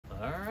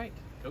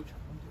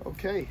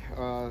Okay,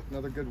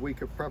 another good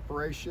week of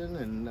preparation,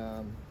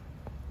 and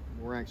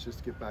we're anxious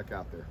to get back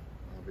out there.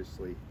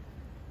 Obviously,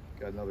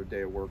 got another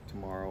day of work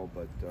tomorrow,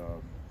 but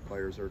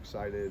players are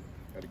excited.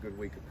 Had a good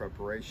week of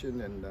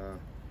preparation, and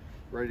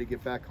ready to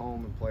get back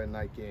home and play a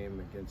night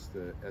game against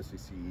the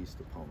SEC East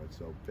opponent.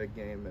 So big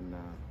game, and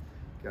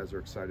guys are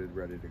excited,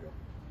 ready to go.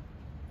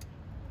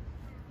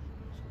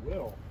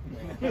 Will,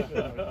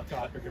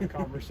 topic of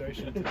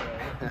conversation today.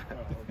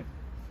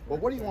 Well,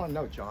 what do you want to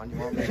know, John? You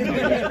want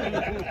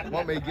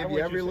me to give you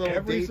every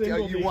little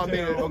detail? You want me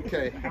to,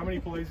 okay. How many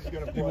plays he's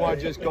going to play? You want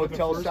to just go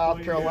tell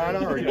South Carolina,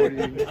 or what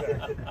do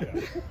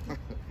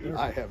you?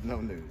 I have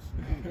no news.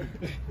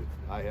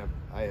 I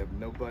have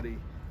nobody.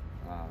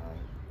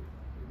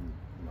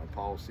 My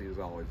policy is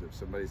always, if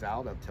somebody's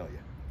out, I'll tell you.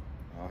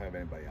 I don't have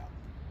anybody out.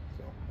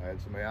 So if I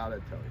had somebody out,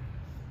 I'd tell you.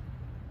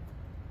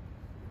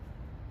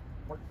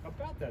 Mark,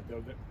 about that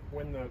though, that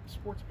when the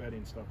sports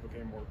betting stuff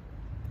became more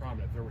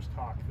prominent, there was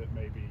talk that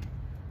maybe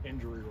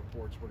injury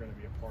reports were going to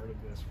be a part of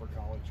this for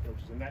college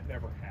coaches, and that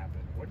never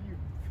happened. What do you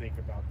think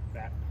about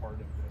that part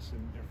of this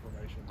and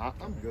information?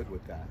 I'm good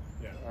with that.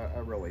 Yeah, I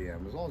really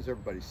am. As long as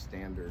everybody's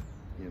standard,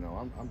 you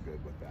know, I'm good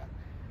with that.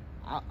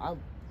 As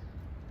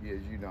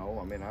you know,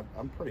 I mean,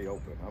 I'm pretty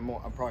open.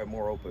 I'm probably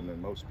more open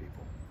than most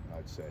people,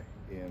 I'd say,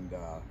 and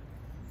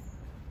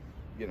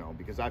you know,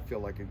 because I feel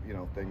like, you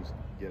know, things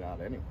get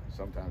out anyway.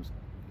 Sometimes,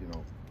 you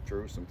know,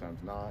 true,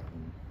 sometimes not,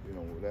 and you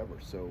know, whatever.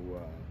 So,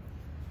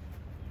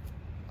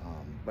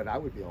 but I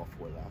would be all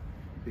for that,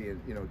 being,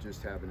 you know,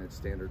 just having it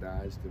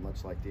standardized,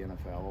 much like the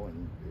NFL,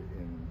 and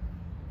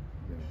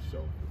you know,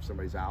 so if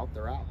somebody's out,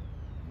 they're out.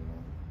 You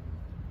know,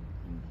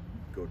 and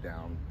go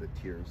down the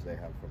tiers they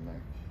have from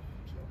there.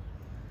 So,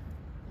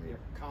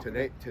 I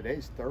mean,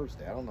 today's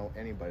Thursday. I don't know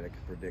anybody that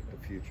can predict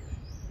the future.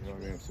 You know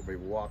what I mean? If somebody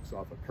walks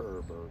off a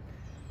curb, or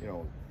you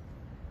know,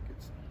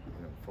 gets,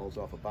 you know, falls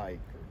off a bike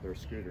or their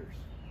scooters.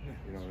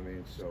 You know what I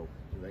mean? So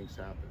things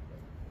happen.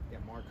 Yeah,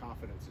 more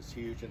confidence is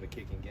huge in the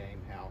kicking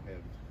game. How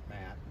have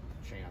Matt,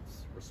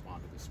 Chance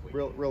responded this week?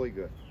 Really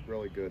good,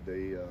 really good.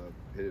 They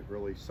hit it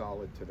really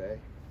solid today,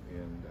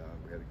 and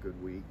we had a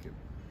good week. And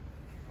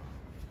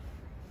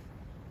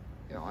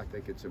you know, I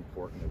think it's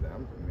important to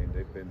them. I mean,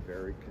 they've been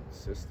very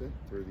consistent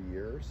through the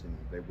years, and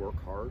they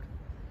work hard.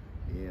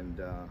 And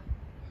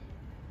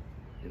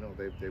you know,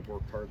 they've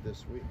worked hard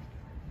this week.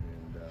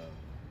 And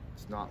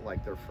it's not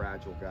like they're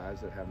fragile guys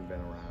that haven't been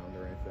around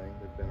or anything.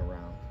 They've been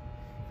around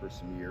for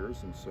some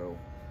years, and so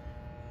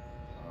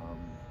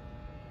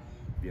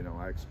you know,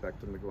 I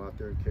expect them to go out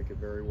there and kick it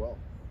very well.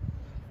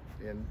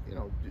 And you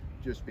know,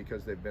 just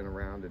because they've been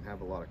around and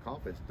have a lot of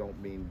confidence, don't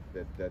mean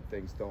that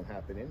things don't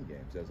happen in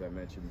games. As I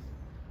mentioned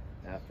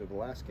after the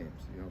last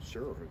games, you know,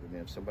 sure. I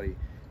mean, if somebody,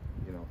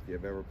 you know, if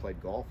you've ever played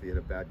golf, you hit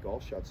a bad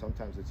golf shot,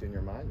 sometimes it's in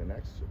your mind the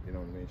next, you know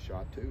what I mean,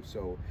 shot too.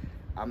 So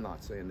I'm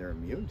not saying they're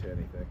immune to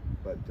anything,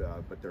 but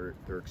they're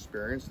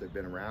experienced, they've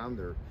been around,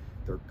 they're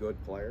good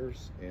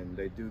players, and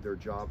they do their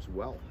jobs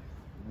well.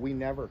 We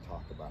never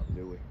talk about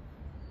Dewey.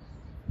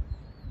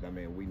 I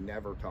mean, we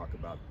never talk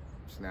about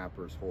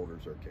snappers,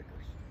 holders, or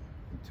kickers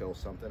until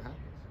something happens.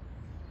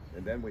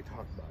 And then we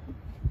talk about it.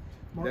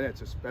 Mark? Then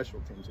it's a special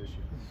teams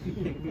issue.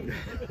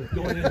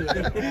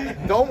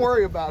 Don't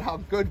worry about how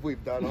good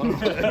we've done on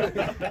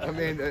it. I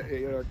mean,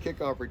 you know,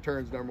 kickoff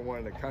returns #1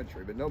 in the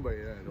country, but nobody,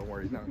 don't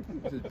worry, no,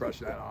 just brush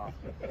that off.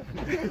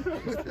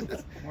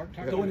 Mark,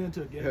 going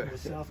into a game with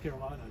South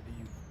Carolina, do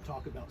you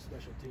talk about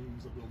special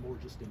teams a little more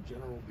just in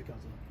general because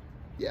of?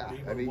 Yeah,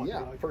 I mean,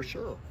 yeah, for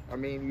sure. I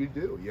mean, you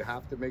do. You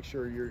have to make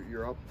sure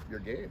you're up your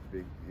game.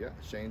 Yeah,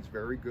 Shane's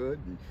very good,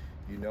 and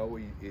you know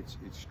it's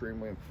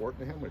extremely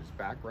important to him with his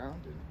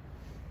background,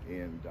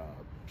 and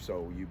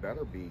so you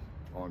better be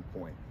on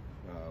point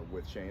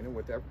with Shane and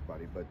with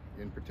everybody. But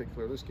in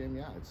particular this game,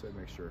 yeah, I'd say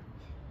make sure,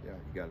 yeah,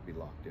 you got to be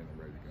locked in and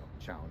ready to go.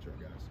 Challenge our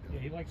guys. Yeah,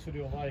 he likes to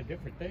do a lot of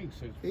different things,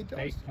 so he does.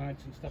 fake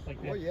punts and stuff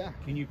like that. Well, yeah.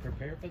 Can you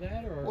prepare for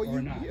that,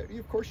 or not? Yeah,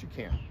 of course you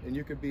can, and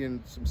you could be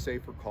in some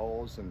safer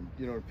calls, and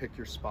you know, pick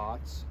your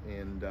spots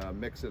and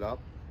mix it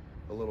up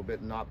a little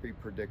bit and not be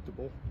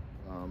predictable.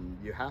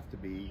 You have to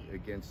be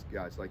against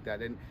guys like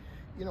that, and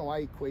you know, I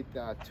equate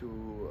that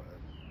to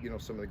you know,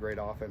 some of the great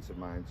offensive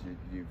minds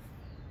you've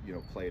you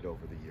know, played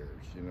over the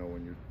years. You know,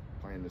 when you're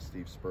playing the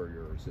Steve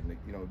Spurriers, and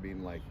you know,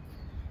 being like,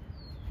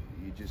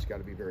 you just got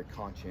to be very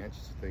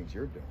conscientious of things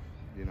you're doing.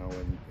 You know,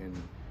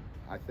 and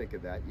I think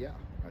of that. Yeah,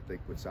 I think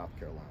with South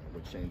Carolina,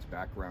 with Shane's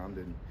background,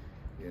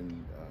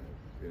 and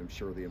I'm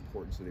sure the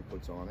importance that he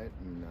puts on it,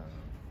 and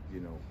you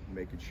know,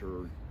 making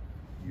sure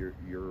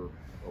you're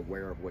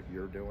aware of what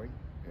you're doing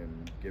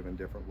and giving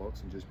different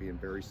looks and just being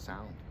very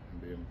sound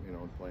and being, you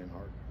know, and playing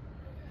hard.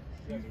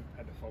 You guys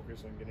had to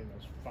focus on getting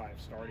those 5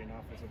 starting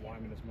offensive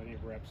linemen as many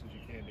reps as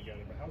you can together,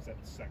 but how's that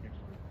second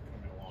group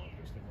coming along,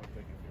 just in what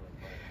they can do in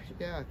practice?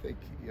 Yeah, I think,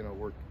 you know,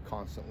 we're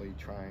constantly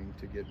trying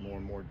to get more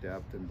and more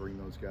depth and bring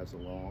those guys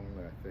along.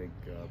 I think,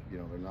 you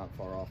know, they're not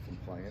far off from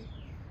playing,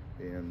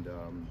 and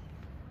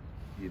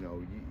you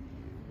know,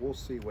 we'll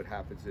see what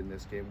happens in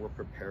this game. We're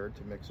prepared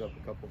to mix up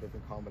a couple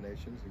different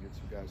combinations and get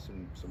some guys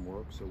some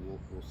work. So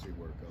we'll see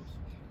where it goes.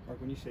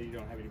 Mark, when you say you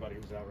don't have anybody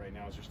who's out right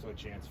now, is there still a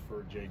chance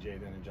for JJ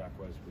then and Jack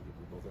West?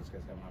 Would both those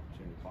guys have an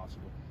opportunity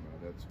possible?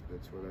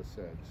 That's what I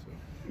said. So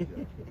yeah.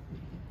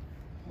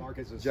 Mark,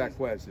 as Jack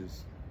West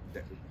is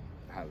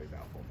highly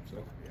doubtful. So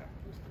yeah.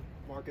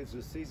 Mark, as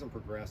the season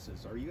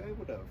progresses, are you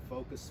able to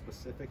focus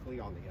specifically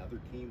on the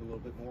other team a little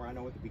bit more? I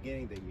know at the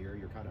beginning of the year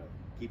you're kind of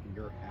keeping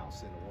your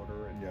house in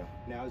order, and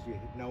now as you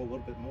know a little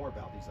bit more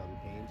about these other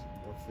teams,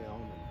 more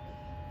film.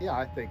 Yeah,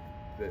 I think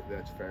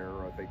that's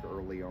fair. I think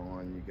early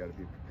on you got to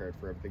be prepared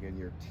for everything, and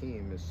your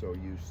team is so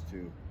used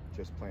to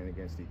just playing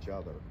against each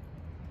other.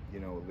 You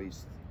know, at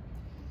least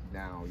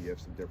now you have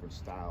some different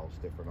styles,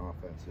 different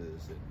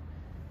offenses, and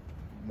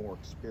more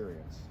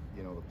experience.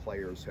 You know, the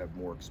players have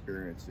more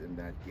experience in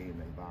that game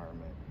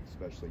environment,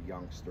 especially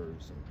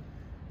youngsters, and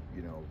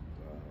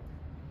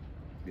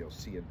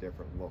seeing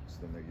different looks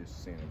than they're used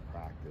to seeing in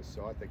practice.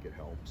 So I think it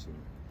helps,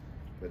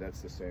 but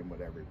that's the same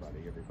with everybody.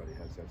 Everybody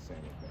has that same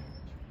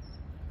advantage.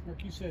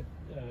 Mark, you said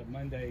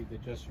Monday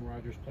that Justin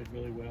Rogers played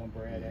really well, and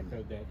Brad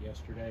echoed that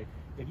yesterday.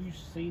 Have you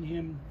seen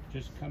him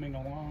just coming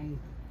along,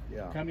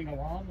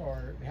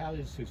 or how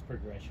is his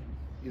progression?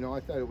 You know,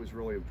 I thought it was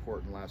really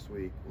important last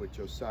week with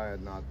Josiah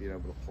not being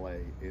able to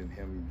play and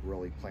him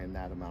really playing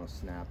that amount of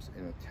snaps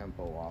in a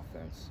tempo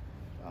offense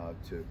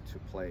to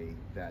play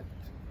that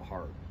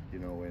hard,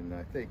 and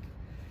I think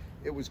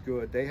it was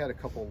good. They had a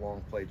couple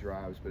long play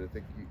drives, but I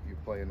think you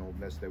play in Ole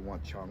Miss, they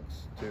want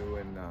chunks too,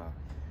 and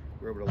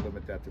we were able to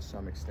limit that to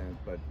some extent,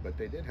 but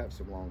they did have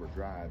some longer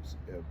drives,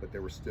 but they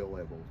were still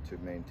able to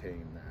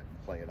maintain that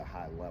and play at a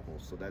high level,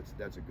 so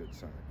that's a good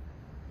sign.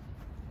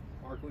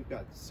 Mark, we've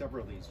got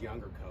several of these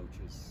younger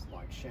coaches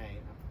like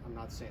Shane. I'm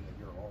not saying that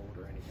you're old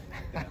or anything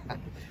like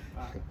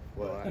that.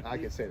 Well, I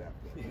can say that.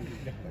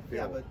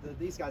 Yeah, but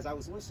these guys, I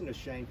was listening to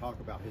Shane talk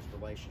about his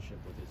relationship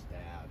with his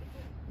dad,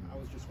 and I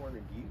was just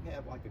wondering, do you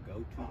have like a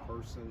go-to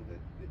person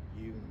that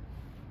you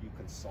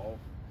consult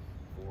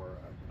for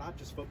not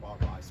just football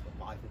advice,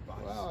 but life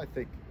advice? Well, I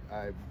think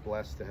I'm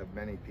blessed to have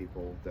many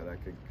people that I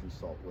can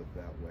consult with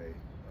that way.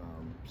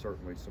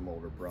 Certainly some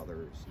older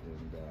brothers,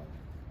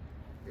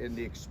 and in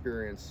the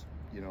experience,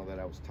 that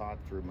I was taught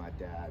through my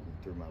dad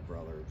and through my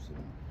brothers,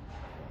 and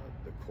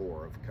the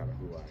core of kind of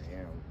who I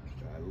am,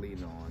 I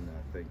lean on.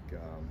 I think,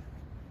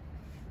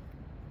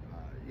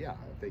 I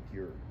think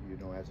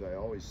as I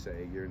always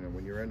say,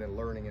 when you're in a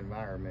learning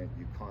environment,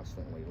 you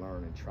constantly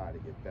learn and try to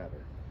get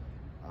better.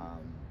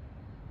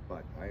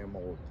 But I am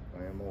old.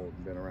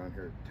 Been around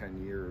here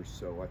 10 years,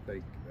 so I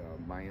think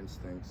my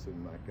instincts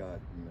and my gut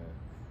and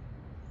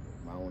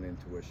my own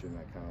intuition,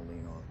 I kind of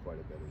lean on quite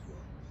a bit as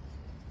well.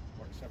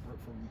 Mark, separate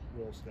from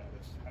Will's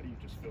status, how do you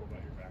just feel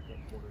about your backup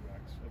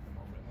quarterbacks at the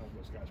moment? How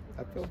those guys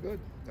progress? I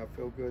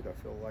feel good. I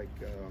feel like,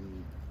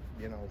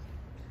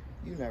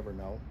 you never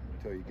know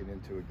until you get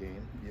into a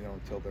game,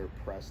 until they're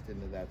pressed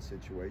into that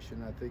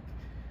situation. I think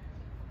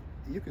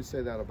you can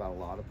say that about a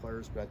lot of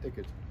players, but I think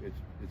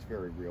it's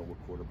very real with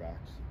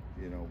quarterbacks,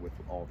 with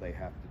all they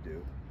have to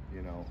do.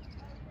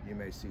 You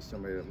may see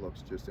somebody that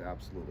looks just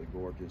absolutely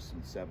gorgeous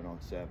in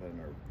 7-on-7,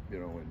 or,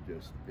 and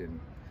just in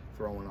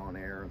throwing on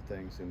air and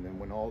things, and then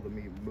when all the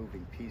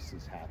moving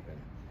pieces happen,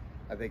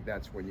 I think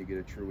that's when you get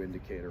a true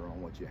indicator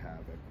on what you have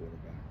at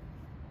quarterback.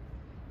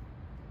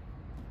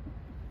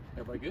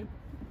 Everybody good?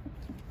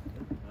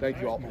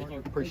 Thank you all.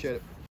 Appreciate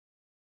it.